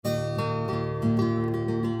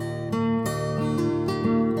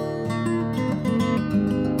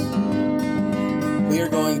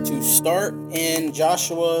to start in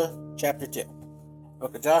Joshua chapter 2.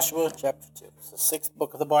 Book of Joshua chapter 2. It's the sixth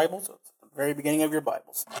book of the Bible, so it's at the very beginning of your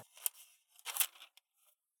Bibles.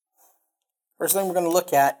 First thing we're going to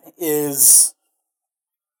look at is,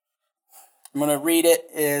 I'm going to read it,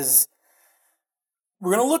 is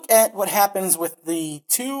we're going to look at what happens with the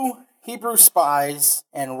two Hebrew spies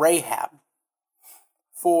and Rahab.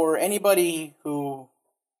 For anybody who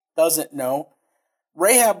doesn't know,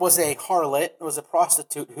 Rahab was a harlot, was a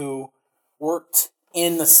prostitute who worked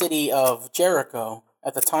in the city of Jericho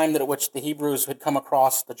at the time at which the Hebrews had come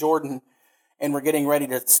across the Jordan and were getting ready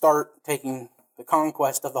to start taking the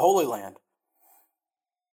conquest of the Holy Land.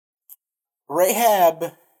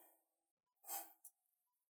 Rahab,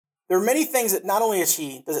 there are many things that not only does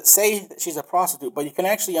it say that she's a prostitute, but you can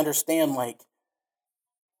actually understand, I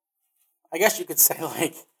guess you could say,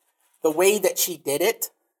 the way that she did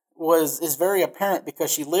it is very apparent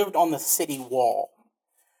because she lived on the city wall,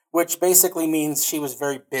 which basically means she was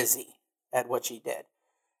very busy at what she did.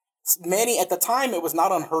 At the time, it was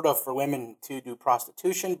not unheard of for women to do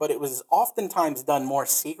prostitution, but it was oftentimes done more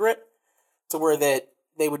secret, to where that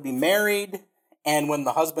they would be married, and when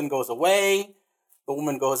the husband goes away, the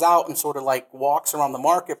woman goes out and sort of walks around the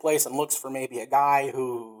marketplace and looks for maybe a guy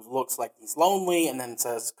who looks like he's lonely, and then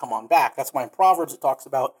says, "Come on back." That's why in Proverbs it talks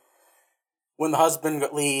about when the husband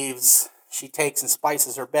leaves, she takes and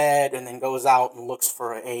spices her bed and then goes out and looks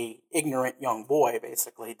for a ignorant young boy,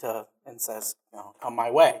 basically, and says, "Come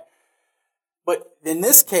my way." But in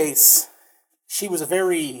this case, this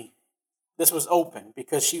was open,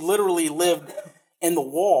 because she literally lived in the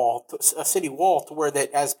wall, a city wall, to where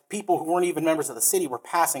that as people who weren't even members of the city were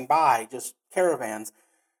passing by, just caravans,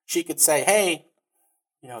 she could say, "Hey,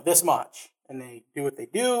 this much." And they do what they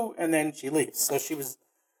do, and then she leaves. So she was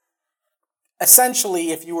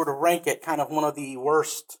essentially, if you were to rank it, kind of one of the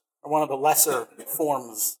worst, or one of the lesser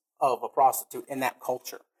forms of a prostitute in that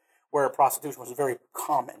culture, where prostitution was very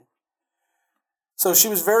common. So she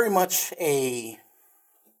was very much the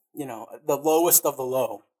lowest of the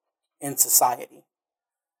low in society.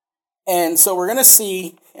 And so we're going to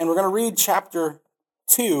see, and we're going to read chapter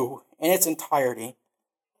 2 in its entirety,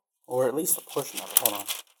 or at least a portion of it. Hold on.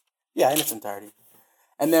 Yeah, in its entirety.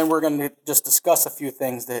 And then we're going to just discuss a few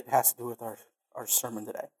things that has to do with our sermon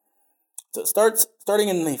today. So it starting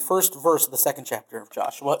in the first verse of the second chapter of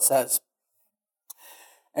Joshua. It says,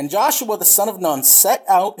 "And Joshua the son of Nun set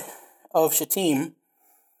out of Shittim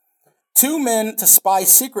 2 men to spy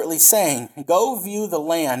secretly, saying, 'Go view the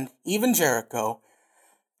land, even Jericho.'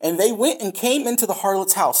 And they went and came into the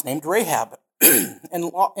harlot's house, named Rahab,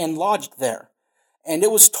 and lodged there. And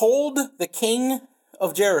it was told the king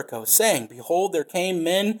of Jericho, saying, 'Behold, there came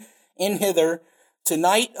men in hither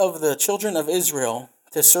tonight of the children of Israel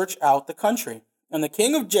to search out the country.' And the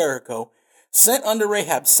king of Jericho sent unto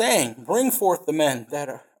Rahab, saying, 'Bring forth the men that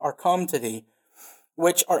are come to thee,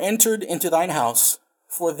 which are entered into thine house,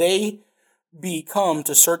 for they be come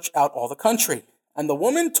to search out all the country.' And the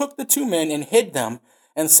woman took the 2 men and hid them,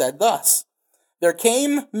 and said thus, 'There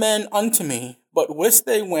came men unto me, but wist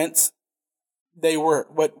I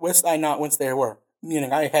not whence they were,'"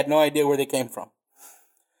 meaning I had no idea where they came from.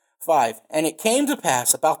 5. "And it came to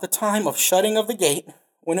pass about the time of shutting of the gate,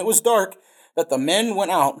 when it was dark, that the men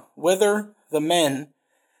went out. Whither the men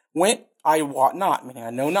went I wot not," meaning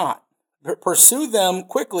I know not. "Pursue them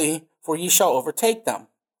quickly, for ye shall overtake them."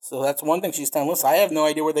 So that's one thing she's telling us. I have no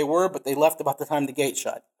idea where they were, but they left about the time the gate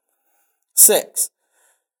shut. 6.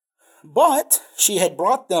 "But she had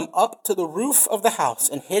brought them up to the roof of the house,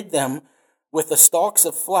 and hid them with the stalks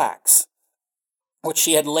of flax, which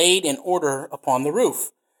she had laid in order upon the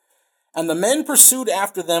roof. And the men pursued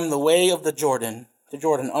after them the way of the Jordan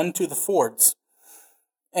unto the fords.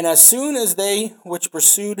 And as soon as they which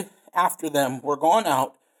pursued after them were gone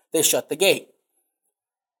out, they shut the gate.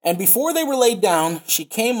 And before they were laid down, she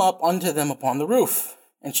came up unto them upon the roof.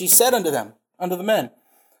 And she said unto the men,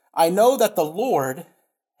 'I know that the Lord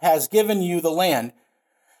has given you the land,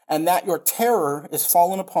 and that your terror is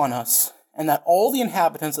fallen upon us, and that all the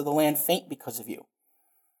inhabitants of the land faint because of you.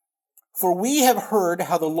 For we have heard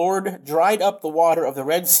how the Lord dried up the water of the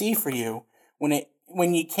Red Sea for you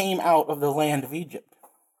when ye came out of the land of Egypt,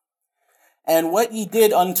 and what ye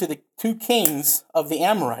did unto the 2 kings of the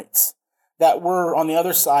Amorites that were on the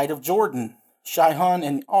other side of Jordan, Sihon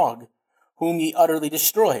and Og, whom ye utterly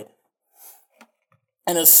destroyed.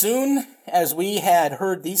 And as soon as we had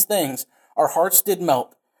heard these things, our hearts did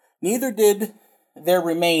melt, neither did there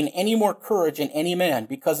remain any more courage in any man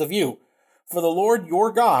because of you. For the Lord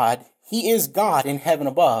your God, he is God in heaven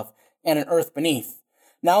above and in earth beneath.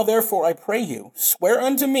 Now therefore I pray you, swear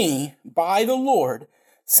unto me by the Lord,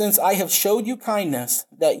 since I have showed you kindness,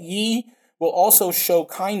 that ye will also show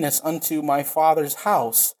kindness unto my father's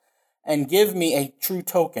house, and give me a true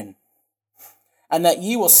token, and that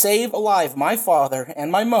ye will save alive my father and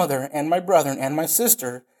my mother and my brethren and my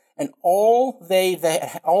sister and all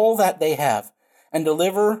that they have, and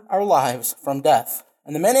deliver our lives from death.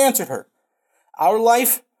 And the men answered her, Our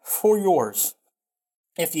life for yours,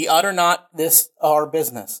 if ye utter not this our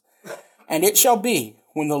business. And it shall be,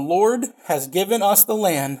 when the Lord has given us the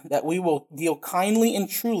land, that we will deal kindly and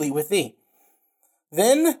truly with thee.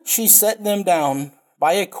 Then she set them down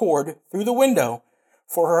by a cord through the window,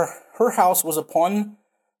 for her house was upon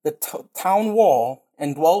the town wall,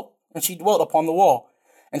 and she dwelt upon the wall.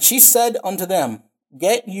 And she said unto them,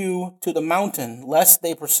 Get you to the mountain, lest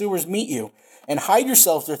the pursuers meet you, and hide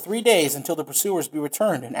yourselves there 3 days until the pursuers be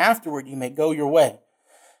returned, and afterward ye may go your way.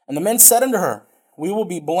 And the men said unto her, We will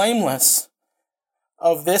be blameless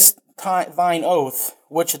of this thine oath,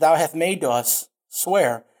 which thou hast made to us.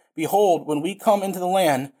 Swear, behold, when we come into the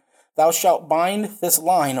land, thou shalt bind this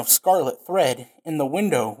line of scarlet thread in the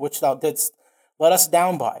window which thou didst let us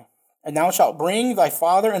down by. And thou shalt bring thy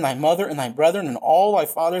father and thy mother and thy brethren and all thy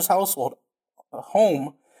father's household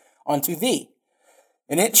home unto thee.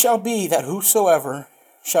 And it shall be that whosoever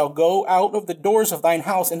shall go out of the doors of thine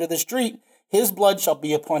house into the street, his blood shall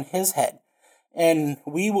be upon his head, and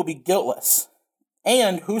we will be guiltless.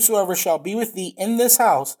 And whosoever shall be with thee in this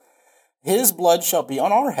house, his blood shall be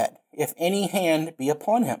on our head, if any hand be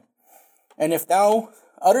upon him. And if thou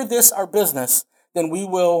utter this our business, then we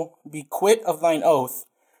will be quit of thine oath,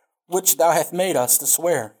 which thou hast made us to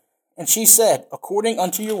swear. And she said, According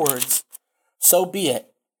unto your words, so be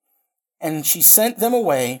it. And she sent them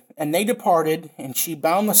away, and they departed, and she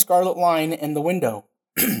bound the scarlet line in the window.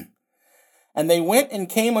 And they went and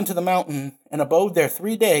came unto the mountain, and abode there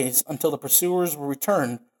 3 days, until the pursuers were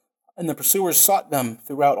returned. And the pursuers sought them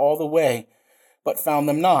throughout all the way, but found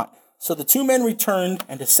them not. So the 2 men returned,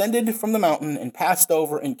 and descended from the mountain, and passed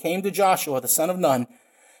over, and came to Joshua the son of Nun,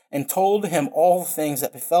 and told him all things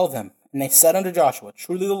that befell them. And they said unto Joshua,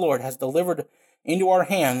 Truly the Lord has delivered into our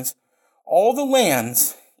hands all the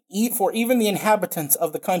lands, for even the inhabitants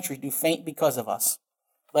of the country do faint because of us.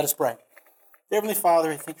 Let us pray. Dear Heavenly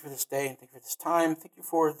Father, I thank you for this day, and thank you for this time. Thank you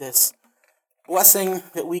for this blessing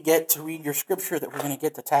that we get to read your scripture, that we're going to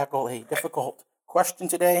get to tackle a difficult question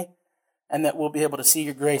today, and that we'll be able to see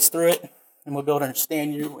your grace through it, and we'll be able to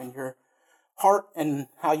understand you and your heart and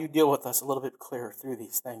how you deal with us a little bit clearer through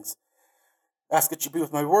these things. I ask that you be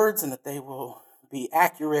with my words, and that they will be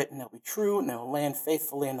accurate, and they'll be true, and they'll land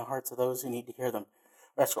faithfully in the hearts of those who need to hear them.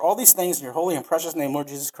 I ask for all these things in your holy and precious name, Lord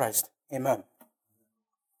Jesus Christ. Amen.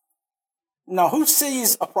 Now, who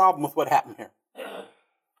sees a problem with what happened here?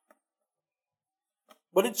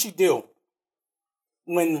 What did she do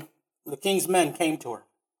when the king's men came to her?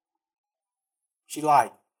 She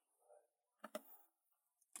lied.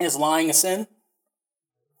 Is lying a sin?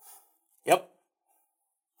 Yep.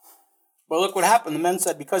 But look what happened. The men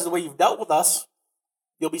said, because of the way you've dealt with us,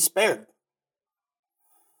 you'll be spared.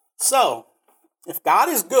 So, if God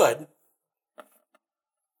is good,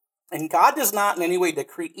 and God does not in any way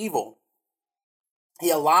decree evil, he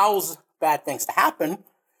allows bad things to happen,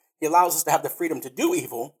 he allows us to have the freedom to do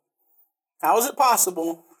evil, how is it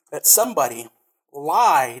possible that somebody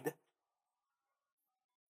lied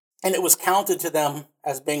and it was counted to them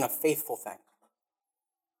as being a faithful thing?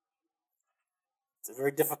 It's a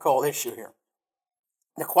very difficult issue here.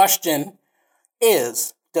 The question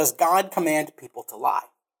is, does God command people to lie?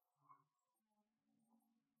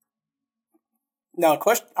 Now,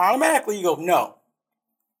 automatically you go, no.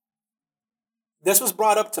 This was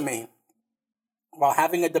brought up to me while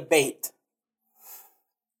having a debate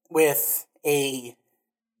with a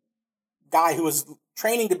guy who was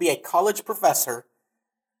training to be a college professor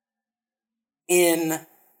in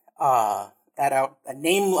at a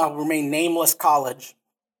I'll remain nameless college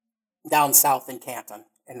down south in Canton,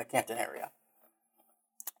 in the Canton area.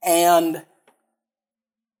 And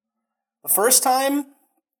the first time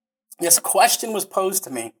this question was posed to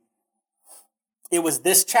me, it was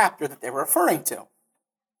this chapter that they were referring to.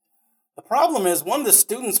 The problem is, one of the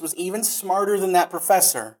students was even smarter than that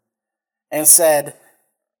professor and said,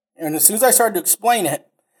 and as soon as I started to explain it,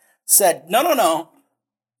 said, no,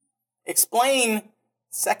 explain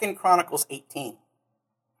 2 Chronicles 18.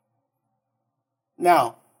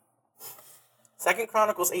 Now, 2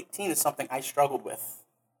 Chronicles 18 is something I struggled with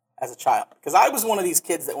as a child. Because I was one of these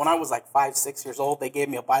kids that when I was like 5, 6 years old, they gave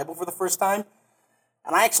me a Bible for the first time,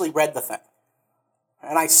 and I actually read the thing.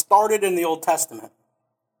 And I started in the Old Testament.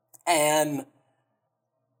 And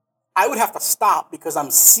I would have to stop because I'm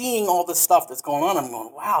seeing all this stuff that's going on. I'm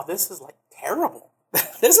going, wow, this is like terrible.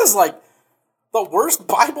 This is like the worst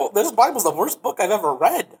Bible. This Bible's the worst book I've ever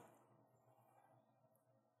read.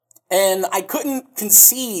 And I couldn't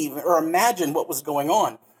conceive or imagine what was going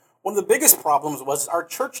on. One of the biggest problems was our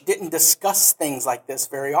church didn't discuss things like this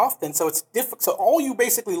very often. So it's difficult. So all you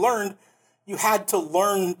basically learned, you had to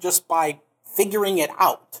learn just by figuring it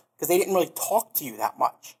out, because they didn't really talk to you that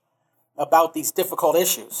much about these difficult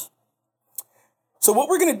issues. So what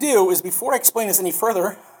we're going to do is, before I explain this any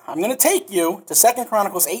further, I'm going to take you to 2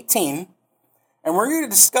 Chronicles 18, and we're going to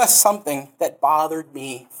discuss something that bothered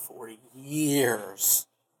me for years.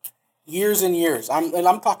 Years and years.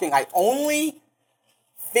 I'm talking, I only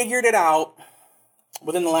figured it out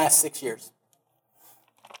within the last 6 years.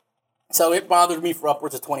 So it bothered me for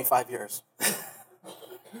upwards of 25 years.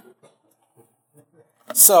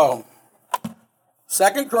 So,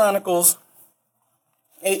 2 Chronicles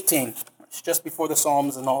 18. It's just before the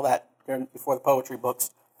Psalms and all that, before the poetry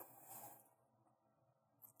books.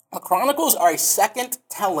 The Chronicles are a second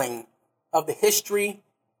telling of the history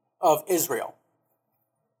of Israel.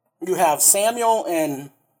 You have Samuel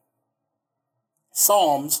and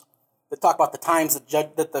Psalms that talk about the times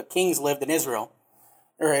that the kings lived in Israel,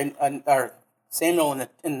 or Samuel and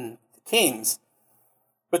the kings.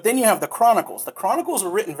 But then you have the Chronicles. The Chronicles were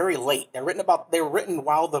written very late. They were written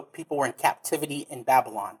while the people were in captivity in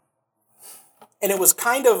Babylon. And it was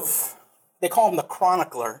kind of, they call him the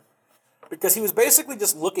chronicler, because he was basically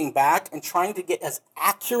just looking back and trying to get as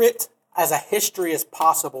accurate as a history as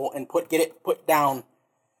possible and get it put down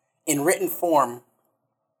in written form,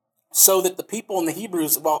 so that the people in the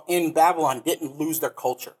Hebrews, in Babylon, didn't lose their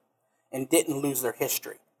culture and didn't lose their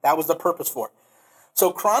history. That was the purpose for it.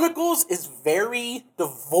 So Chronicles is very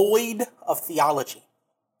devoid of theology.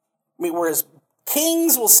 I mean, whereas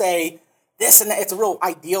Kings will say this and that, it's a real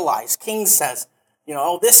idealized. Kings says,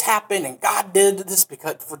 this happened and God did this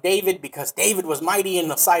for David because David was mighty in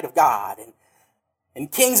the sight of God. And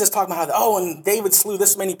Kings is talking about and David slew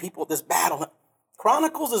this many people at this battle.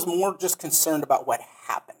 Chronicles is more just concerned about what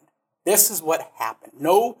happened. This is what happened.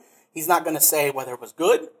 No, he's not going to say whether it was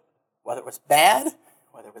good, whether it was bad,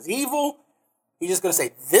 whether it was evil. He's just going to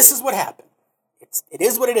say, this is what happened. It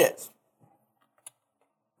is what it is.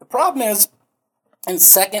 The problem is, in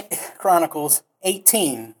 2 Chronicles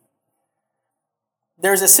 18,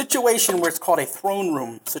 there's a situation where it's called a throne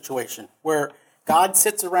room situation, where God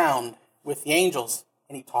sits around with the angels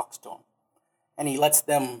and he talks to them. And he lets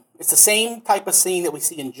them, it's the same type of scene that we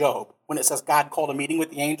see in Job, when it says God called a meeting with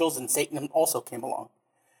the angels and Satan also came along.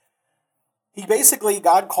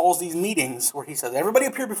 God calls these meetings where he says, everybody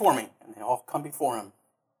appear before me. And they all come before him.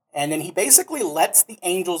 And then he basically lets the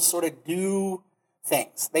angels sort of do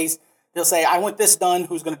things. They'll say, I want this done,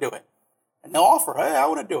 who's going to do it? And they'll offer, hey, I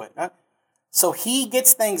want to do it. So he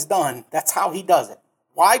gets things done. That's how he does it.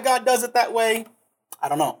 Why God does it that way, I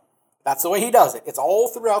don't know. That's the way he does it. It's all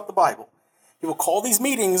throughout the Bible. He will call these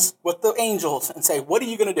meetings with the angels and say, what are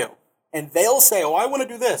you going to do? And they'll say, I want to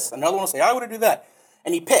do this. Another one will say, I want to do that.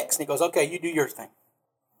 And he picks, and he goes, okay, you do your thing.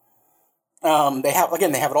 They have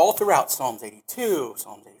it all throughout. Psalms 82,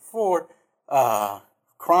 Psalms 84,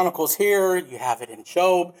 Chronicles here, you have it in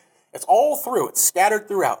Job. It's all through. It's scattered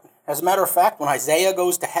throughout. As a matter of fact, when Isaiah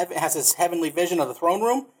goes to heaven, has his heavenly vision of the throne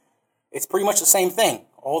room, it's pretty much the same thing.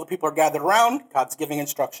 All the people are gathered around, God's giving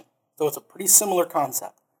instruction. So it's a pretty similar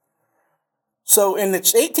concept. So in the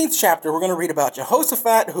 18th chapter, we're going to read about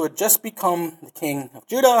Jehoshaphat, who had just become the king of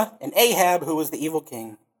Judah, and Ahab, who was the evil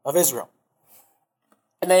king of Israel.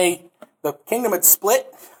 And the kingdom had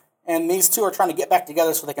split, and these two are trying to get back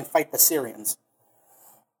together so they can fight the Syrians.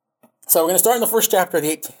 So we're going to start in the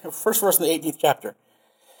first verse in the 18th chapter.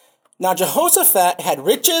 Now Jehoshaphat had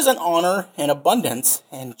riches and honor and abundance,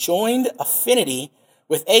 and joined affinity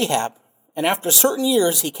with Ahab. And after certain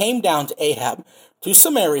years he came down to Ahab, to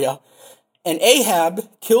Samaria, and Ahab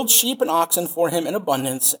killed sheep and oxen for him in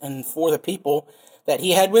abundance, and for the people that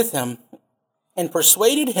he had with him, and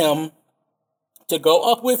persuaded him to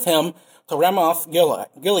go up with him to Ramoth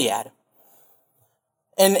Gilead.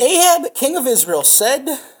 And Ahab, king of Israel, said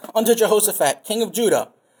unto Jehoshaphat, king of Judah,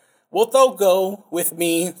 wilt thou go with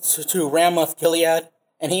me to Ramoth Gilead?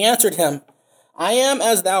 And he answered him, I am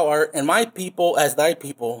as thou art, and my people as thy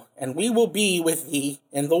people, and we will be with thee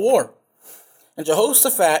in the war. And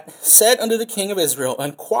Jehoshaphat said unto the king of Israel,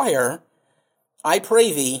 inquire, I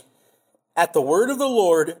pray thee, at the word of the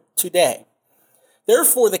Lord today.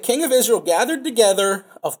 Therefore the king of Israel gathered together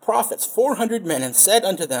of prophets 400 men, and said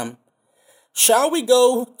unto them, shall we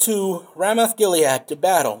go to Ramoth Gilead to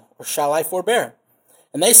battle, or shall I forbear?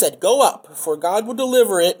 And they said, go up, for God will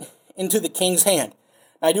deliver it into the king's hand.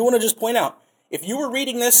 Now, I do want to just point out, if you were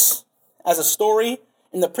reading this as a story,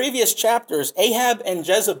 in the previous chapters, Ahab and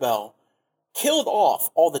Jezebel killed off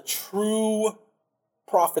all the true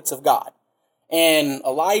prophets of God. And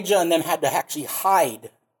Elijah and them had to actually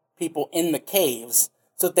hide people in the caves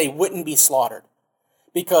so that they wouldn't be slaughtered.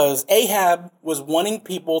 Because Ahab was wanting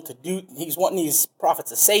people to do, he's wanting these prophets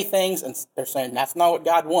to say things, and they're saying that's not what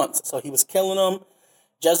God wants. So he was killing them.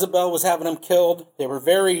 Jezebel was having them killed.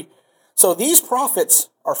 So these prophets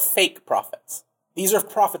are fake prophets. These are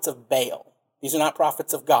prophets of Baal. These are not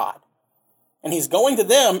prophets of God. And he's going to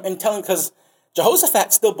them and telling, because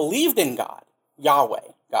Jehoshaphat still believed in God,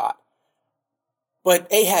 Yahweh, God. But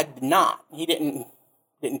Ahab did not. He didn't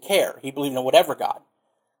care. He believed in whatever God.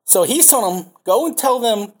 So he's telling them, go and tell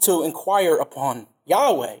them to inquire upon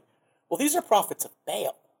Yahweh. Well, these are prophets of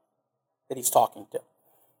Baal that he's talking to.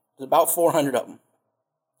 There's about 400 of them.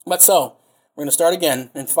 But so, we're going to start again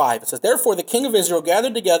in 5. It says, therefore the king of Israel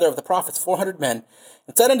gathered together of the prophets 400 men,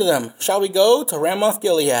 and said unto them, shall we go to Ramoth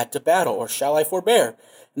Gilead to battle, or shall I forbear?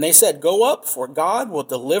 And they said, go up, for God will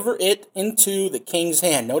deliver it into the king's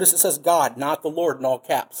hand. Notice it says God, not the Lord in all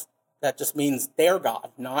caps. That just means their God,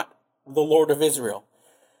 not the Lord of Israel.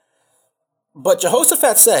 But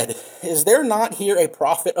Jehoshaphat said, is there not here a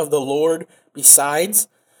prophet of the Lord besides,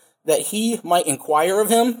 that he might inquire of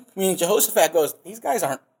him? Meaning Jehoshaphat goes, these guys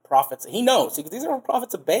aren't prophets. He knows. These are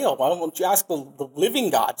prophets of Baal. Why don't you ask the living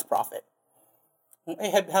God's prophet? They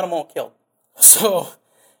had them all killed. So,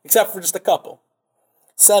 except for just a couple.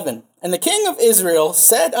 7. And the king of Israel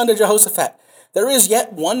said unto Jehoshaphat, there is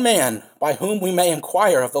yet one man by whom we may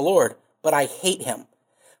inquire of the Lord, but I hate him.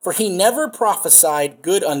 For he never prophesied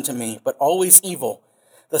good unto me, but always evil.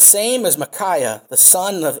 The same as Micaiah, the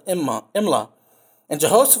son of Imlah. And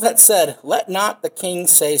Jehoshaphat said, let not the king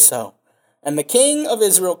say so. And the king of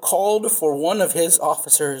Israel called for one of his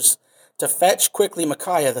officers to fetch quickly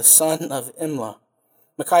Micaiah, the son of Imlah.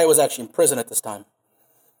 Micaiah was actually in prison at this time.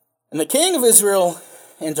 And the king of Israel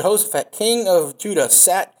and Jehoshaphat, king of Judah,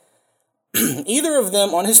 sat either of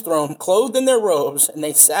them on his throne, clothed in their robes, and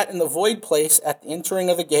they sat in the void place at the entering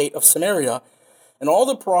of the gate of Samaria, and all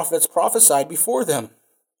the prophets prophesied before them.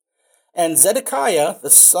 And Zedekiah, the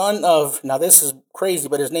son of, now this is crazy,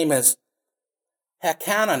 but his name is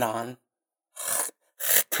Hachananan,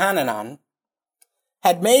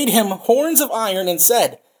 had made him horns of iron and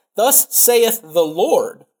said, thus saith the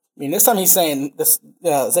Lord. I mean, this time he's saying,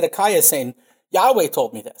 Zedekiah is saying, Yahweh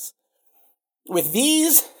told me this. With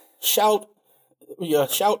these thou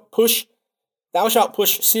shalt push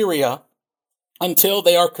Syria until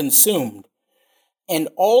they are consumed. And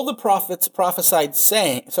all the prophets prophesied,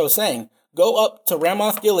 saying, go up to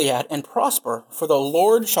Ramoth Gilead and prosper, for the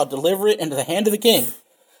Lord shall deliver it into the hand of the king.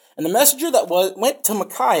 And the messenger that went to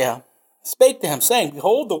Micaiah spake to him, saying,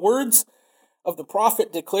 behold, the words of the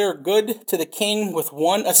prophet declare good to the king with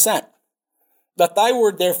one assent. Let thy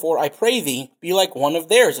word, therefore, I pray thee, be like one of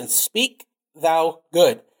theirs, and speak thou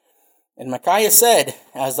good. And Micaiah said,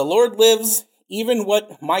 as the Lord lives, even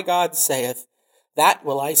what my God saith, that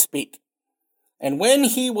will I speak. And when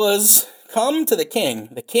he was come to the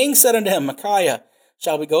king said unto him, Micaiah,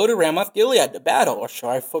 shall we go to Ramoth Gilead to battle, or shall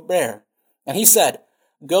I forbear? And he said,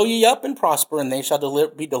 go ye up and prosper, and they shall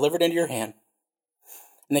be delivered into your hand.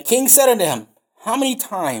 And the king said unto him, how many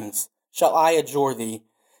times shall I adjure thee,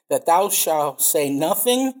 that thou shalt say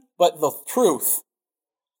nothing but the truth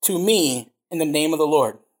to me in the name of the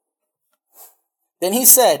Lord? Then he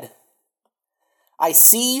said, I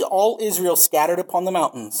see all Israel scattered upon the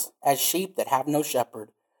mountains, as sheep that have no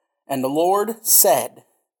shepherd. And the Lord said,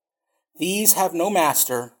 these have no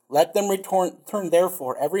master, let them return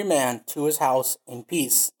therefore every man to his house in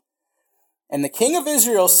peace. And the king of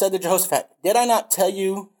Israel said to Jehoshaphat, did I not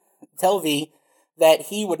tell thee that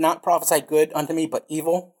he would not prophesy good unto me, but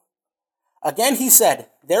evil? Again he said,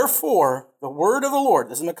 therefore the word of the Lord,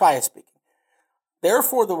 this is Micaiah speaking,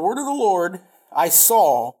 therefore the word of the Lord, I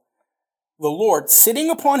saw the Lord sitting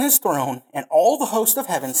upon his throne, and all the host of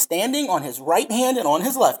heaven standing on his right hand and on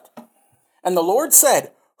his left. And the Lord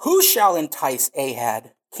said, who shall entice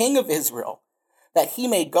Ahab, king of Israel, that he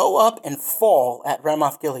may go up and fall at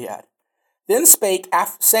Ramoth Gilead? Then spake,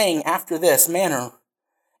 saying after this manner,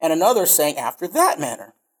 and another saying after that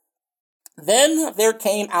manner. Then there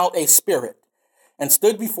came out a spirit, and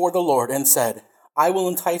stood before the Lord, and said, I will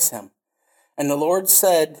entice him. And the Lord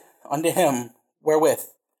said unto him, wherewith?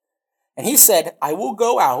 And he said, I will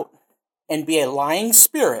go out and be a lying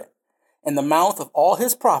spirit in the mouth of all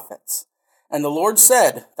his prophets. And the Lord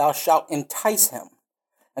said, thou shalt entice him,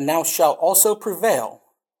 and thou shalt also prevail.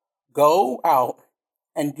 Go out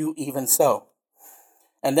and do even so.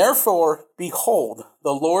 And therefore, behold,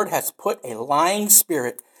 the Lord has put a lying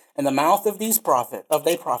spirit in the mouth of these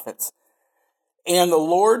prophets, and the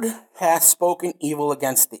Lord hath spoken evil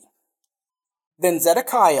against thee. Then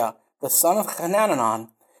Zedekiah, the son of Hananiah,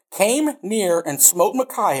 came near and smote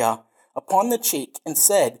Micaiah upon the cheek, and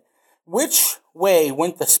said, Which way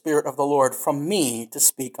went the Spirit of the Lord from me to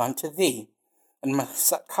speak unto thee? And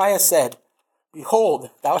Micaiah said, Behold,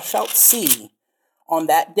 thou shalt see on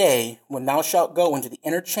that day when thou shalt go into the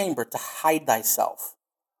inner chamber to hide thyself.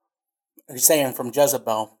 He's saying from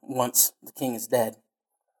Jezebel, once the king is dead.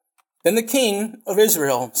 Then the king of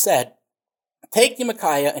Israel said, Take ye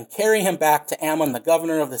Micaiah, and carry him back to Ammon, the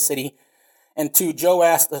governor of the city, and to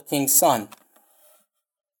Joash the king's son.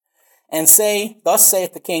 And say, Thus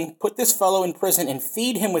saith the king, Put this fellow in prison, and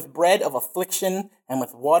feed him with bread of affliction, and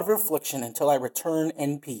with water of affliction, until I return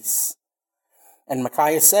in peace. And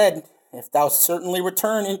Micaiah said, If thou certainly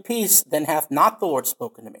return in peace, then hath not the Lord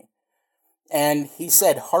spoken to me. And he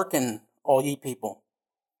said, Hearken, all ye people.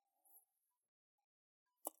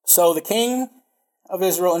 So the king of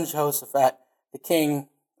Israel and Jehoshaphat, the king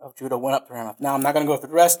of Judah, went up to Ramoth. Now, I'm not going to go through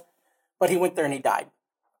the rest, but he went there and he died.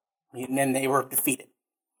 And then they were defeated.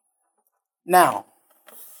 Now,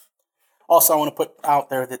 also I want to put out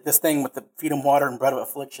there that this thing with the feed him water and bread of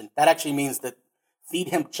affliction, that actually means that feed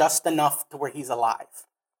him just enough to where he's alive.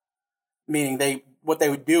 Meaning what they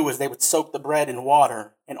would do is they would soak the bread in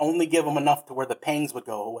water and only give him enough to where the pangs would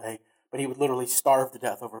go away, but he would literally starve to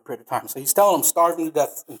death over a period of time. So he's telling him starve him to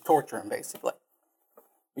death and torture him, basically,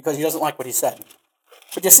 because he doesn't like what he said.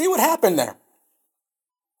 But you see what happened there?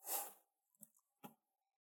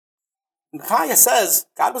 Micaiah says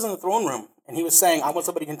God was in the throne room, and he was saying, I want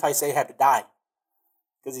somebody to entice Ahab to die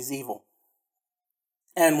because he's evil.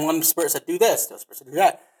 And one spirit said, do this. The other spirit said, do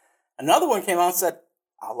that. Another one came out and said,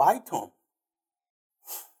 I lied to him.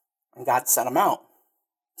 And God sent him out.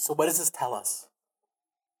 So what does this tell us?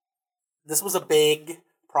 This was a big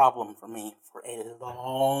problem for me for a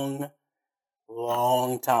long,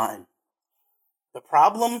 long time. The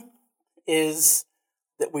problem is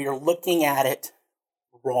that we are looking at it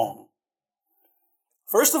wrong.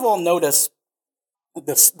 First of all, notice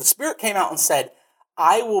the spirit came out and said,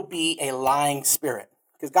 I will be a lying spirit.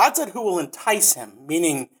 Because God said, who will entice him?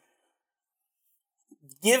 Meaning,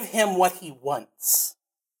 give him what he wants.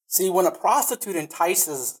 See, when a prostitute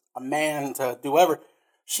entices a man to do whatever,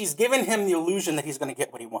 she's given him the illusion that he's going to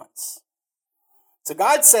get what he wants. So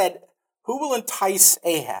God said, who will entice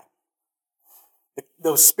Ahab?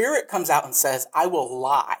 The spirit comes out and says, I will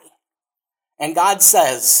lie. And God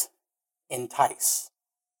says, entice.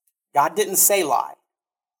 God didn't say lie.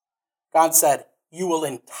 God said, you will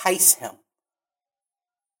entice him.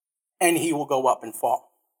 And he will go up and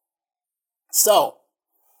fall. So,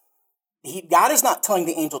 God is not telling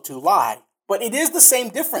the angel to lie, but it is the same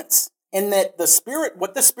difference in that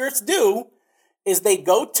what the spirits do is they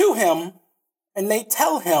go to him and they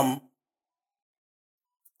tell him,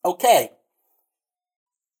 okay,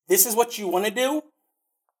 this is what you want to do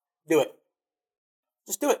it.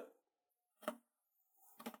 Just do it.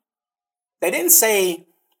 They didn't say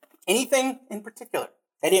anything in particular.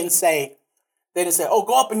 They didn't say, oh,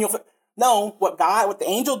 go up and you'll... No, what the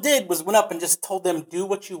angel did was went up and just told them, do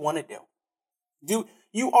what you want to do.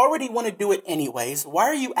 You already want to do it anyways. Why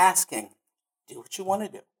are you asking? Do what you want to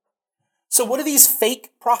do. So what are these fake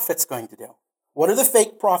prophets going to do? What are the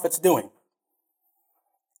fake prophets doing?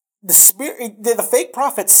 The fake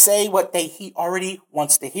prophets say what he already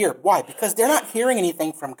wants to hear. Why? Because they're not hearing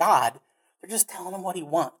anything from God. They're just telling him what he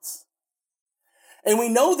wants. And we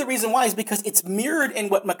know the reason why is because it's mirrored in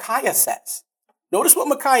what Micaiah says. Notice what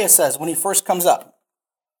Micaiah says when he first comes up.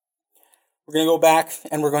 We're going to go back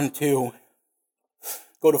and we're going to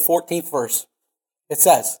go to 14th verse. It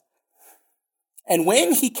says, And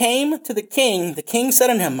when he came to the king said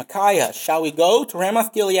unto him, Micaiah, shall we go to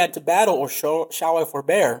Ramoth Gilead to battle, or shall I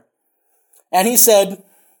forbear? And he said,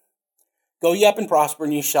 Go ye up and prosper,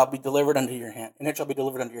 and ye shall be delivered unto your hand, and it shall be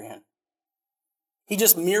delivered unto your hand. He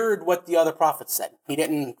just mirrored what the other prophets said. He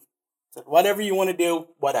didn't say, whatever you want to do,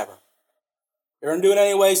 whatever. You're going to do it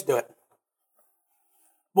anyways, do it.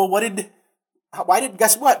 Well,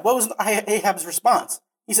 guess what? What was Ahab's response?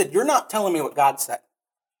 He said, you're not telling me what God said.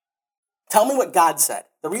 Tell me what God said.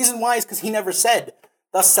 The reason why is because he never said,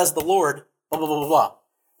 thus says the Lord, blah, blah, blah, blah, blah.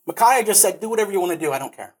 Micaiah just said, do whatever you want to do, I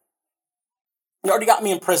don't care. You already got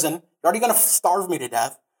me in prison. You're already going to starve me to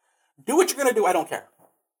death. Do what you're going to do, I don't care.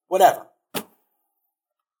 Whatever.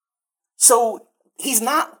 So he's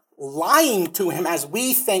not lying to him as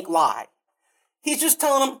we think lie. He's just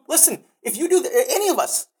telling him, listen, if you do, any of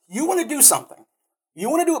us, you want to do something. You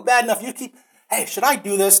want to do it bad enough, you keep, hey, should I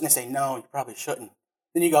do this? And they say, no, you probably shouldn't.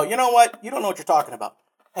 Then you go, you know what? You don't know what you're talking about.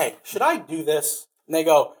 Hey, should I do this? And they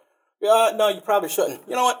go, no, you probably shouldn't.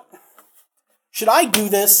 You know what? Should I do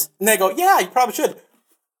this? And they go, yeah, you probably should.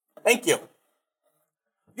 Thank you.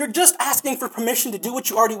 You're just asking for permission to do what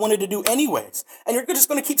you already wanted to do anyways. And you're just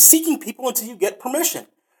going to keep seeking people until you get permission.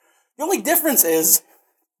 The only difference is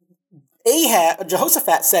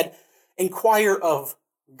Jehoshaphat said, inquire of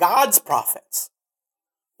God's prophets.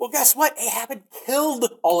 Well, guess what? Ahab had killed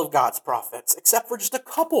all of God's prophets, except for just a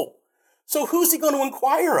couple. So who's he going to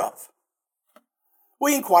inquire of?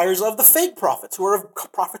 Well, he inquires of the fake prophets, who are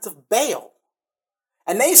prophets of Baal.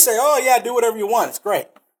 And they say, oh yeah, do whatever you want, it's great.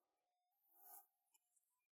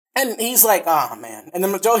 And he's like, oh man. And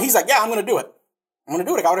then he's like, yeah, I'm going to do it. I'm going to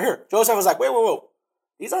do it, I got it here. Joseph was like, wait.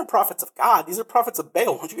 These aren't prophets of God, these are prophets of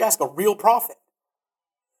Baal. Why don't you ask a real prophet?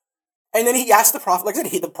 And then he asked the prophet, like I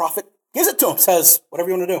said, the prophet gives it to him, says, whatever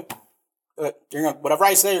you want to do. Whatever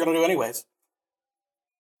I say, you're going to do anyways.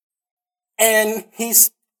 And he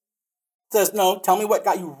says, no, tell me what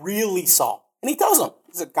God you really saw. And he tells him,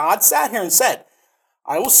 he said, God sat here and said,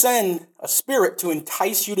 I will send a spirit to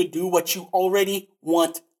entice you to do what you already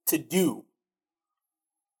want to do.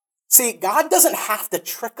 See, God doesn't have to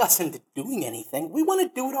trick us into doing anything. We want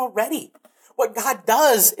to do it already. What God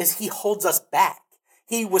does is he holds us back.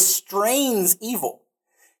 He restrains evil.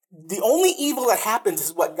 The only evil that happens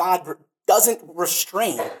is what God doesn't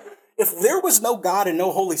restrain. If there was no God and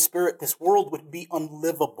no Holy Spirit, this world would be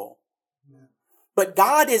unlivable. Yeah. But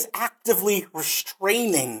God is actively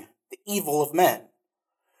restraining the evil of men.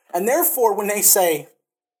 And therefore, when they say,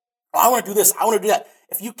 oh, I want to do this, I want to do that,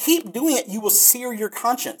 if you keep doing it, you will sear your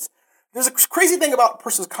conscience. There's a crazy thing about a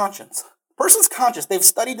person's conscience. A person's conscience, they've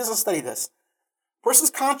studied this and studied this. A person's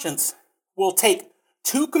conscience will take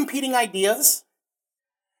two competing ideas,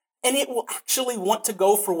 and it will actually want to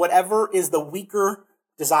go for whatever is the weaker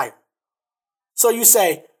desire. So you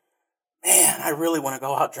say, man, I really want to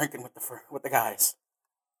go out drinking with the guys.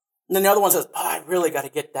 And then the other one says, oh, I really got to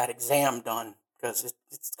get that exam done because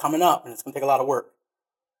it's coming up and it's going to take a lot of work.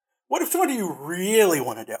 What do you really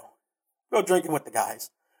want to do? Go drinking with the guys.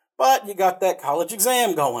 But you got that college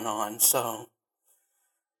exam going on, so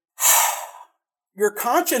your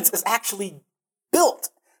conscience is actually built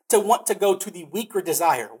to want to go to the weaker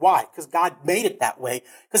desire. Why? Because God made it that way,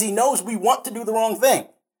 because he knows we want to do the wrong thing.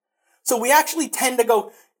 So we actually tend to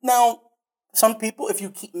go, now, some people, if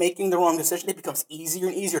you keep making the wrong decision, it becomes easier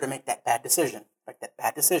and easier to make that bad decision, make that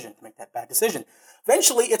bad decision.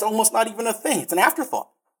 Eventually, it's almost not even a thing. It's an afterthought.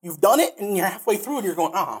 You've done it, and you're halfway through, and you're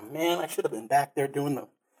going, oh, man, I should have been back there doing the...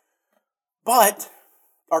 But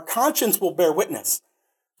our conscience will bear witness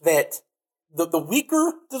that the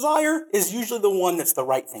weaker desire is usually the one that's the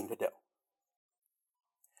right thing to do.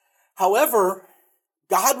 However,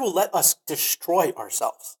 God will let us destroy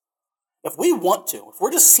ourselves. If we want to, if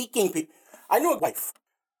we're just seeking people... I know a wife.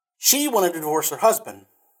 She wanted to divorce her husband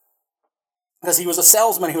because he was a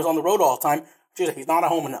salesman. He was on the road all the time. She said, he's not at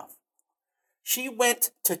home enough. She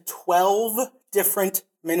went to 12 different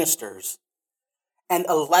ministers, and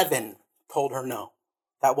 11 told her no.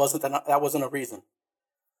 That wasn't a reason.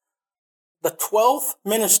 The 12th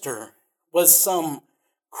minister was some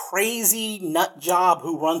crazy nut job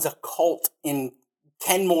who runs a cult in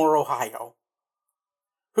Kenmore, Ohio,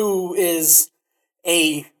 who is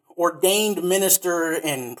a ordained minister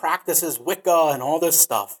and practices Wicca and all this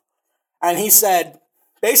stuff. And he said,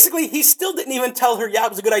 basically, he still didn't even tell her, yeah,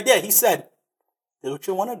 it was a good idea. He said, do what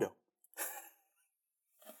you want to do.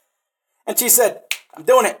 And she said, I'm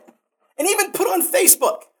doing it. And even put on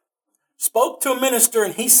Facebook. Spoke to a minister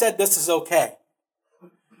and he said this is okay.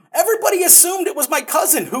 Everybody assumed it was my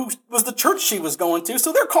cousin who was the church she was going to,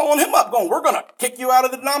 so they're calling him up going, we're going to kick you out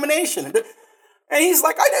of the denomination. And he's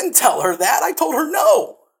like, I didn't tell her that. I told her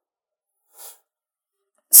no.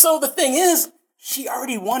 So the thing is, she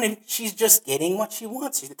already wanted, she's just getting what she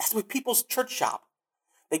wants. That's what people's church shop.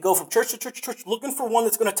 They go from church to church to church looking for one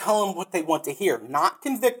that's going to tell them what they want to hear. Not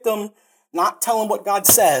convict them, not tell them what God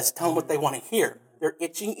says, tell them what they want to hear. Their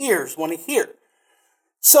itching ears want to hear.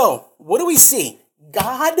 So, what do we see?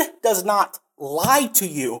 God does not lie to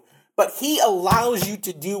you, but he allows you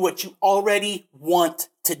to do what you already want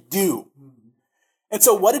to do. And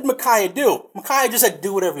so what did Micaiah do? Micaiah just said,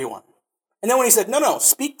 do whatever you want. And then when he said, no,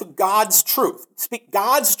 speak to God's truth. Speak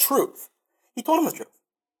God's truth. He told him the truth.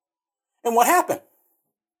 And what happened?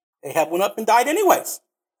 Ahab went up and died anyways.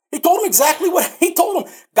 He told him exactly what he told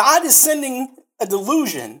him. God is sending a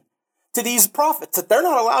delusion to these prophets that they're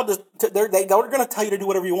not allowed they're going to tell you to do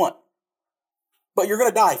whatever you want. But you're going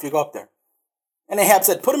to die if you go up there. And Ahab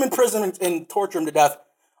said, put him in prison and torture him to death.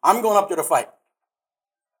 I'm going up there to fight.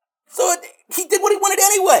 So he did what he wanted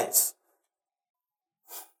anyways.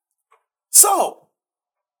 So,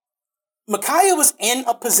 Micaiah was in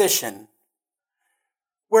a position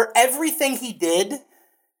where everything he did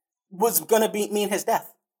was going to mean his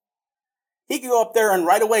death. He could go up there and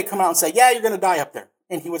right away come out and say, yeah, you're going to die up there.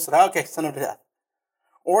 And he would say, okay, send him to death.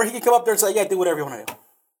 Or he could come up there and say, yeah, do whatever you want to do.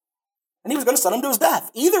 And he was going to send him to his death.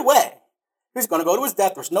 Either way, he was going to go to his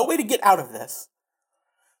death. There's no way to get out of this.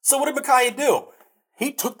 So what did Micaiah do?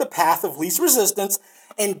 He took the path of least resistance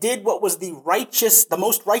and did what was the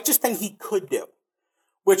most righteous thing he could do,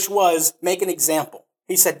 which was make an example.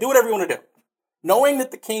 He said, do whatever you want to do, knowing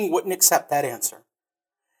that the king wouldn't accept that answer.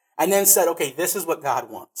 And then said, okay, this is what God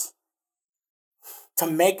wants. To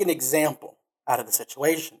make an example out of the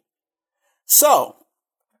situation. So,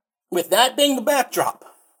 with that being the backdrop,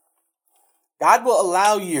 God will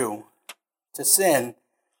allow you to sin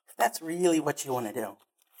if that's really what you want to do.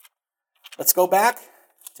 Let's go back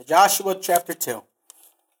to Joshua chapter 2.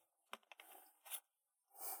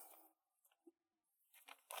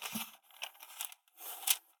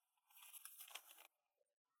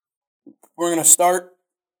 We're going to start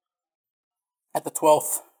at the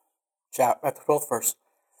 12th verse.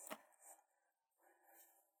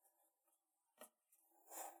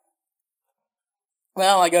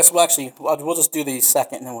 Well, I guess we'll just do the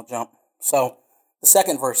second and then we'll jump. So, the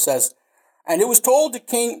second verse says, and it was told the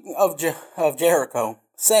king of Jericho,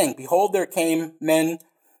 saying, behold, there came men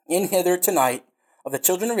in hither tonight of the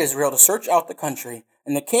children of Israel to search out the country.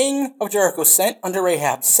 And the king of Jericho sent unto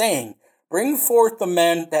Rahab, saying, bring forth the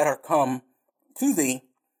men that are come to thee,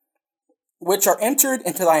 which are entered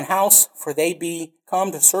into thine house, for they be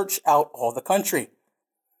come to search out all the country.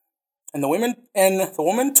 And the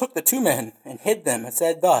woman took the two men and hid them, and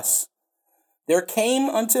said thus, There came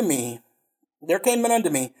men unto me,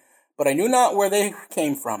 but I knew not where they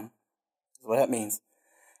came from. That's what that means.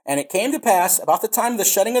 And it came to pass, about the time of the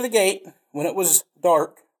shutting of the gate, when it was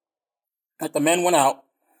dark, that the men went out.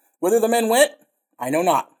 Whither the men went, I know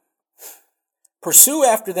not. Pursue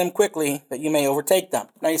after them quickly, that you may overtake them.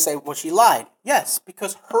 Now you say, well, she lied. Yes,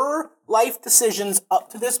 because her life decisions up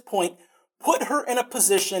to this point put her in a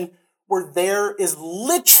position where there is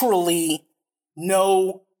literally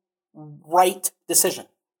no right decision.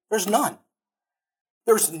 There's none.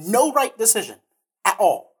 There's no right decision at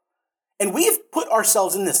all. And we've put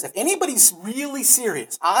ourselves in this. If anybody's really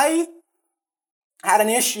serious, I had an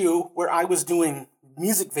issue where I was doing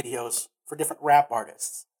music videos for different rap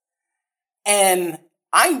artists. And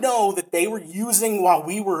I know that they were using, while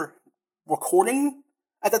we were recording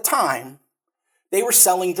at the time, they were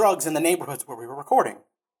selling drugs in the neighborhoods where we were recording.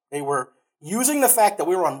 They were using the fact that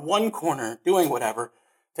we were on one corner doing whatever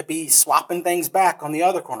to be swapping things back on the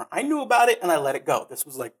other corner. I knew about it and I let it go. This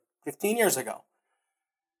was like 15 years ago.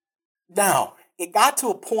 Now, it got to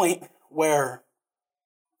a point where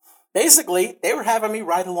basically they were having me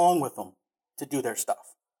ride along with them to do their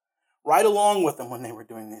stuff. Ride along with them when they were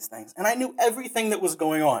doing these things. And I knew everything that was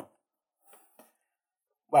going on.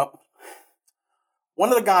 Well, one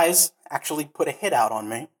of the guys actually put a hit out on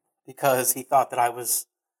me because he thought that I was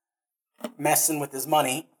messing with his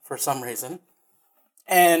money for some reason.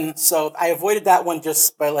 And so I avoided that one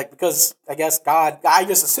just by because I guess God,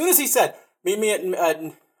 as soon as he said, meet me at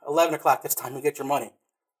 11 o'clock this time to get your money.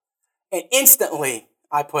 And instantly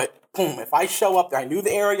I put, boom, if I show up there, I knew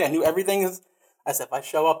the area, I knew everything. I said, if I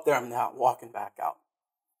show up there, I'm not walking back out.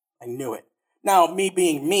 I knew it. Now, me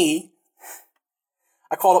being me,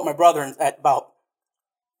 I called up my brother at about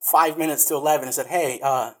 5 minutes to 11 and said, hey,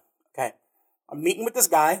 okay, I'm meeting with this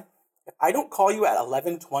guy. If I don't call you at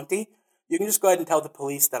 11:20, you can just go ahead and tell the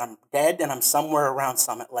police that I'm dead and I'm somewhere around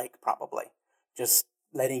Summit Lake, probably. Just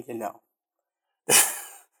letting you know.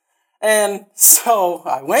 And so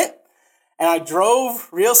I went and I drove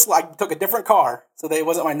real slow. I took a different car, so that it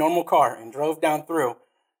wasn't my normal car, and drove down through.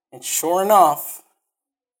 And sure enough,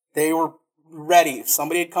 they were ready. If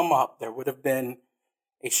somebody had come up, there would have been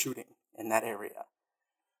a shooting in that area.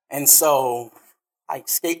 And so I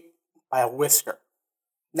escaped by a whisker.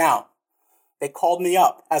 Now, they called me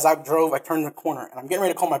up as I drove. I turned the corner, and I'm getting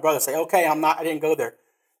ready to call my brother, say, okay, I didn't go there.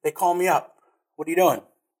 They call me up. What are you doing?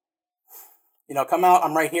 Come out.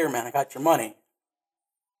 I'm right here, man. I got your money.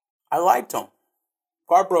 I lied to him.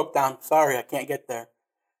 Car broke down. Sorry, I can't get there.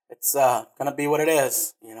 It's going to be what it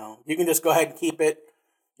is. You can just go ahead and keep it.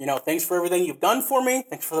 Thanks for everything you've done for me.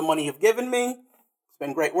 Thanks for the money you've given me. It's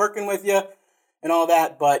been great working with you and all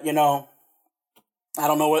that. But, I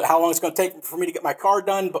don't know how long it's going to take for me to get my car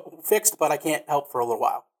fixed, but I can't help for a little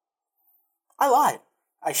while. I lied.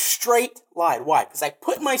 I straight lied. Why? Because I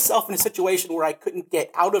put myself in a situation where I couldn't get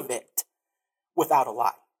out of it without a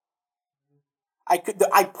lie.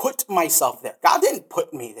 I put myself there. God didn't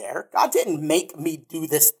put me there. God didn't make me do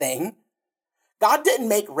this thing. God didn't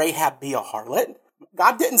make Rahab be a harlot.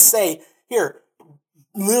 God didn't say, here,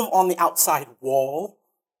 live on the outside wall.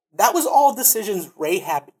 That was all decisions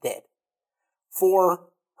Rahab did for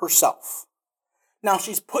herself. Now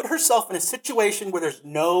she's put herself in a situation where there's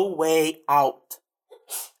no way out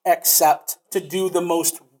except to do the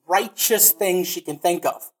most righteous thing she can think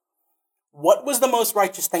of. What was the most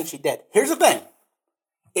righteous thing she did? Here's the thing.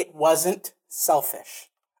 It wasn't selfish.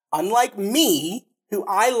 Unlike me, who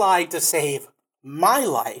I lied to save my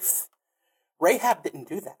life, Rahab didn't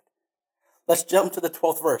do that. Let's jump to the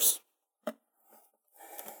 12th verse.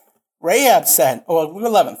 Rahab said,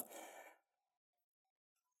 11th.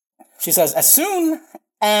 She says, as soon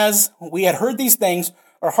as we had heard these things,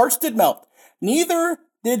 our hearts did melt. Neither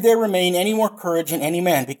did there remain any more courage in any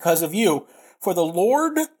man because of you. For the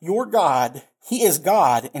Lord your God, he is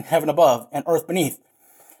God in heaven above and earth beneath.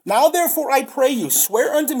 Now therefore I pray you,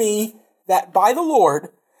 swear unto me that by the Lord,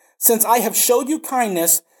 since I have showed you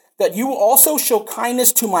kindness, that you will also show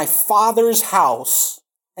kindness to my father's house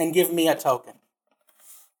and give me a token.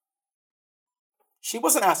 She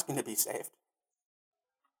wasn't asking to be saved.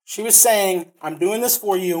 She was saying, I'm doing this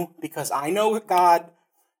for you because I know God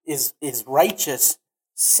is righteous.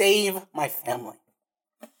 Save my family.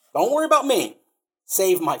 Don't worry about me.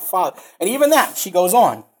 Save my father. And even that, she goes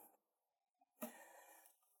on.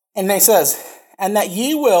 And it says, and that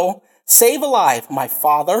ye will save alive my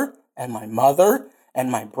father and my mother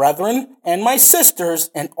and my brethren and my sisters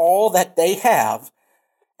and all that they have,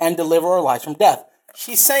 and deliver our lives from death.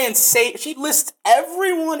 She's saying, she lists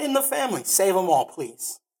everyone in the family. Save them all,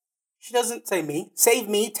 please. She doesn't say me. Save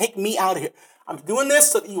me. Take me out of here. I'm doing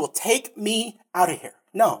this so that you will take me out of here.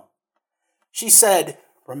 No. She said,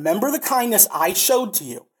 remember the kindness I showed to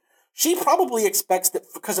you. She probably expects that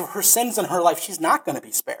because of her sins in her life, she's not going to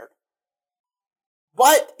be spared.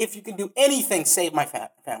 But if you can do anything, save my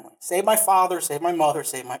family. Save my father, save my mother,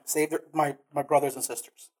 save my brothers and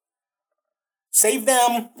sisters. Save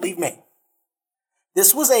them, leave me.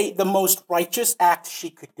 This was the most righteous act she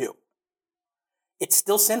could do. It's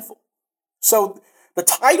still sinful. So the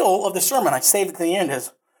title of the sermon, I saved it to the end,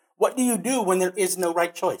 is, what do you do when there is no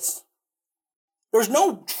right choice? There's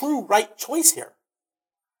no true right choice here.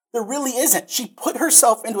 There really isn't. She put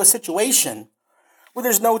herself into a situation where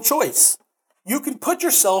there's no choice. You can put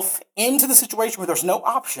yourself into the situation where there's no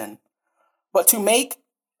option but to make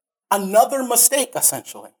another mistake,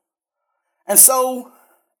 essentially. And so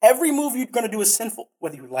every move you're going to do is sinful,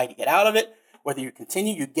 whether you lie to get out of it, whether you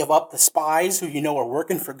continue, you give up the spies who you know are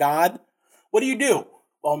working for God. What do?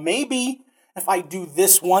 Well, maybe if I do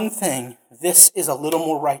this one thing, this is a little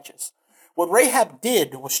more righteous. What Rahab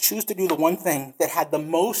did was choose to do the one thing that had the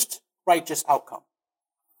most righteous outcome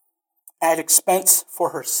at expense for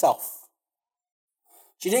herself.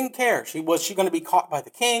 She didn't care. Was she going to be caught by the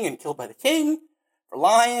king and killed by the king for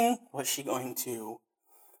lying? What was she going to do?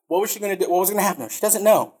 What was going to happen? She doesn't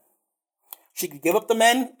know. She could give up the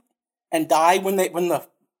men and die when the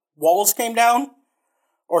walls came down,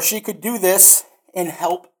 or she could do this and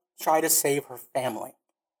help try to save her family.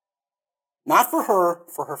 Not for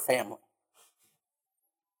her family.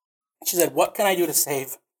 She said, what can I do to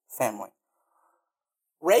save family?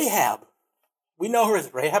 Rahab, we know her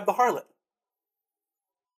as Rahab the harlot.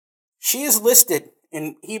 She is listed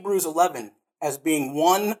in Hebrews 11 as being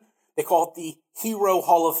one, they call it the Hero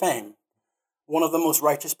Hall of Fame, one of the most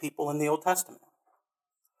righteous people in the Old Testament.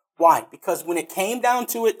 Why? Because when it came down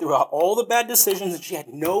to it, throughout all the bad decisions, and she had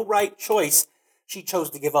no right choice, she chose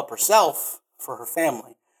to give up herself for her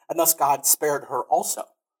family. And thus God spared her also.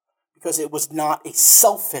 Because it was not a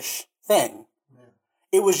selfish thing.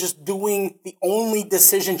 It was just doing the only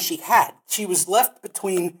decision she had. She was left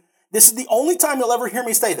between, this is the only time you'll ever hear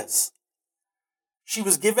me say this. She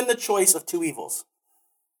was given the choice of two evils.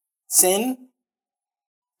 Sin,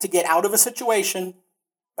 to get out of a situation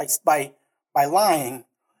by lying,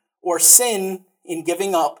 or sin in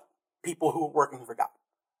giving up people who are working for God.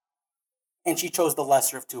 And she chose the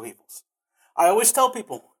lesser of two evils. I always tell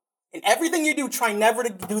people, in everything you do, try never to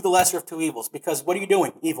do the lesser of two evils, because what are you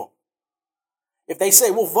doing? Evil. If they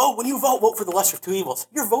say, well, when you vote for the lesser of two evils,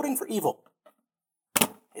 you're voting for evil.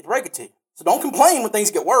 It's right to you. So don't complain when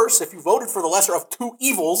things get worse. If you voted for the lesser of two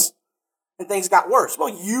evils and things got worse, well,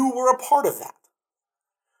 you were a part of that.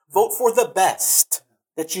 Vote for the best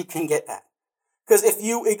that you can get at. Because if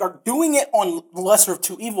you are doing it on the lesser of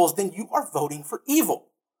two evils, then you are voting for evil.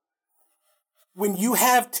 When you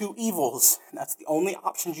have two evils, and that's the only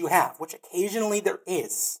options you have, which occasionally there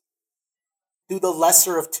is, do the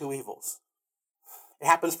lesser of two evils. It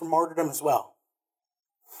happens for martyrdom as well.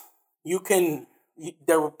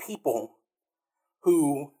 There were people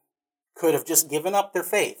who could have just given up their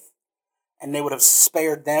faith, and they would have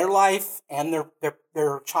spared their life and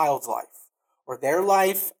their child's life, for their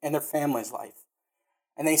life and their family's life.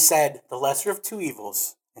 And they said the lesser of two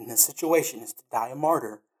evils in this situation is to die a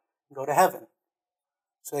martyr and go to heaven.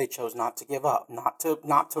 So they chose not to give up, not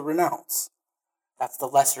to renounce. That's the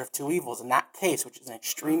lesser of two evils in that case, which is an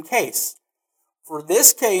extreme case. For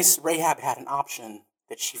this case, Rahab had an option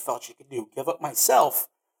that she felt she could do. Give up myself,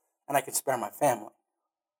 and I could spare my family.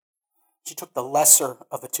 She took the lesser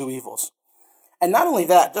of the two evils. And not only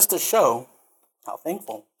that, just to show how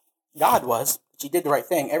thankful God was, she did the right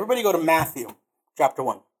thing. Everybody go to Matthew chapter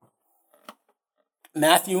 1.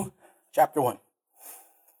 Matthew chapter 1.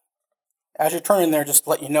 As you're turning there, just to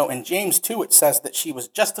let you know, in James 2, it says that she was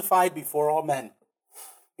justified before all men.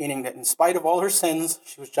 Meaning that in spite of all her sins,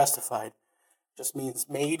 she was justified. Just means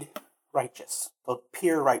made righteous,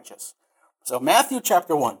 appear righteous. So Matthew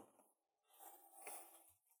chapter 1.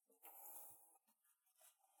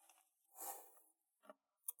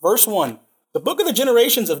 Verse 1. The book of the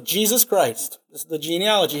generations of Jesus Christ. This is the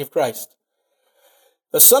genealogy of Christ.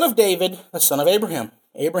 The son of David, the son of Abraham.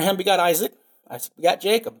 Abraham begot Isaac. Isaac begot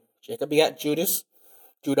Jacob. Jacob begot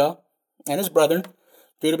Judah, and his brethren.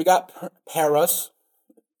 Judah begot Perez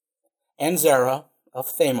and Zerah of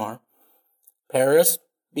Thamar. Perez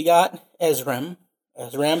begot Ezram.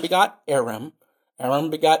 Ezram begot Aram. Aram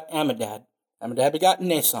begot Amminadab. Amminadab begot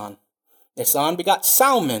Nason. Nason begot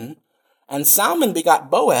Salmon. And Salmon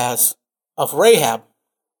begot Boaz of Rahab,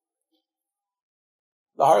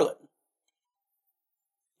 the harlot.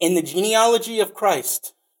 In the genealogy of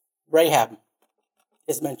Christ, Rahab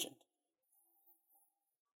is mentioned.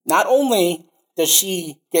 Not only does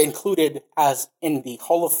she get included as in the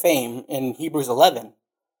Hall of Fame in Hebrews 11,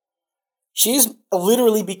 she's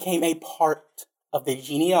literally became a part of the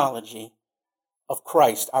genealogy of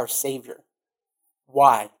Christ, our Savior.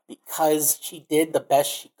 Why? Because she did the best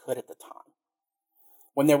she could at the time.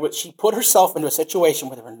 She put herself into a situation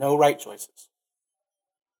where there were no right choices.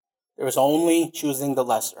 There was only choosing the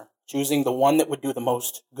lesser, choosing the one that would do the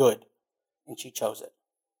most good, and she chose it.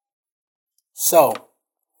 So,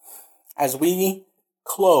 as we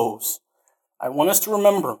close, I want us to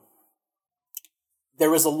remember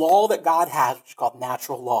there is a law that God has, which is called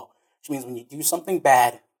natural law, which means when you do something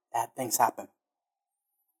bad, bad things happen.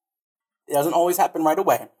 It doesn't always happen right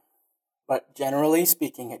away, but generally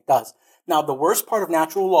speaking, it does. Now, the worst part of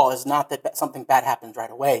natural law is not that something bad happens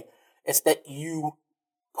right away. It's that you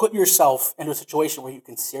put yourself into a situation where you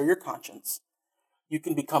can sear your conscience, you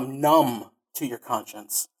can become numb to your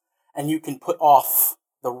conscience, and you can put off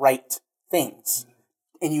the right things.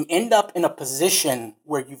 And you end up in a position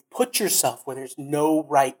where you've put yourself where there's no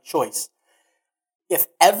right choice. If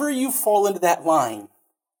ever you fall into that line,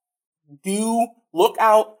 do look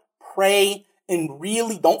out, pray, and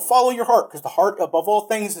really don't follow your heart, because the heart, above all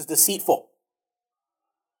things, is deceitful.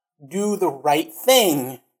 Do the right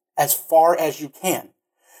thing as far as you can.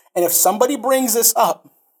 And if somebody brings this up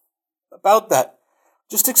about that,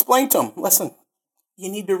 just explain to them, listen, you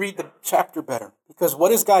need to read the chapter better. Because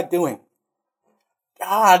what is God doing?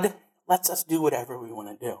 God lets us do whatever we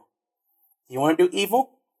want to do. You want to do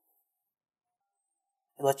evil?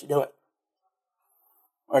 He'll let you do it.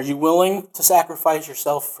 Are you willing to sacrifice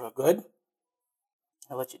yourself for good?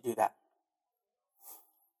 He'll let you do that.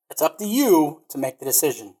 It's up to you to make the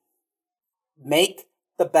decision. Make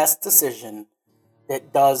the best decision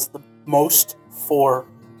that does the most for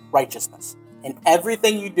righteousness in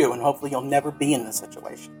everything you do, and hopefully you'll never be in this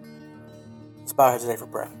situation. Let's bow our heads today for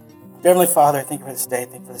prayer. Dear Heavenly Father, I thank you for this day,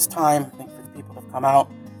 thank you for this time, thank you for the people that have come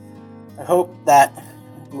out. I hope that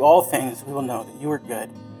through all things we will know that you are good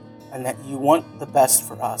and that you want the best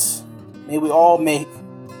for us. May we all make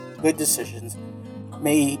good decisions.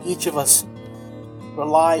 May each of us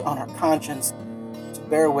rely on our conscience to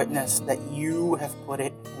bear witness that you have put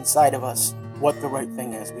it inside of us what the right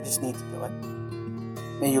thing is. We just need to do it.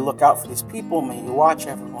 May you look out for these people. May you watch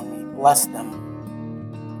everyone. May you bless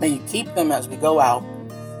them. May you keep them as we go out.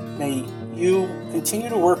 May you continue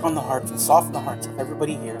to work on the hearts and soften the hearts of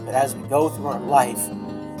everybody here, that as we go through our life,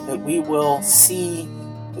 that we will see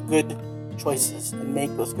the good choices and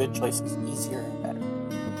make those good choices easier and better.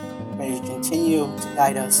 May you continue to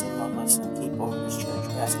guide us and love us and keep over this church.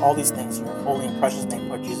 We ask all these things in your holy and precious name,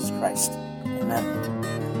 Lord Jesus Christ. Amen.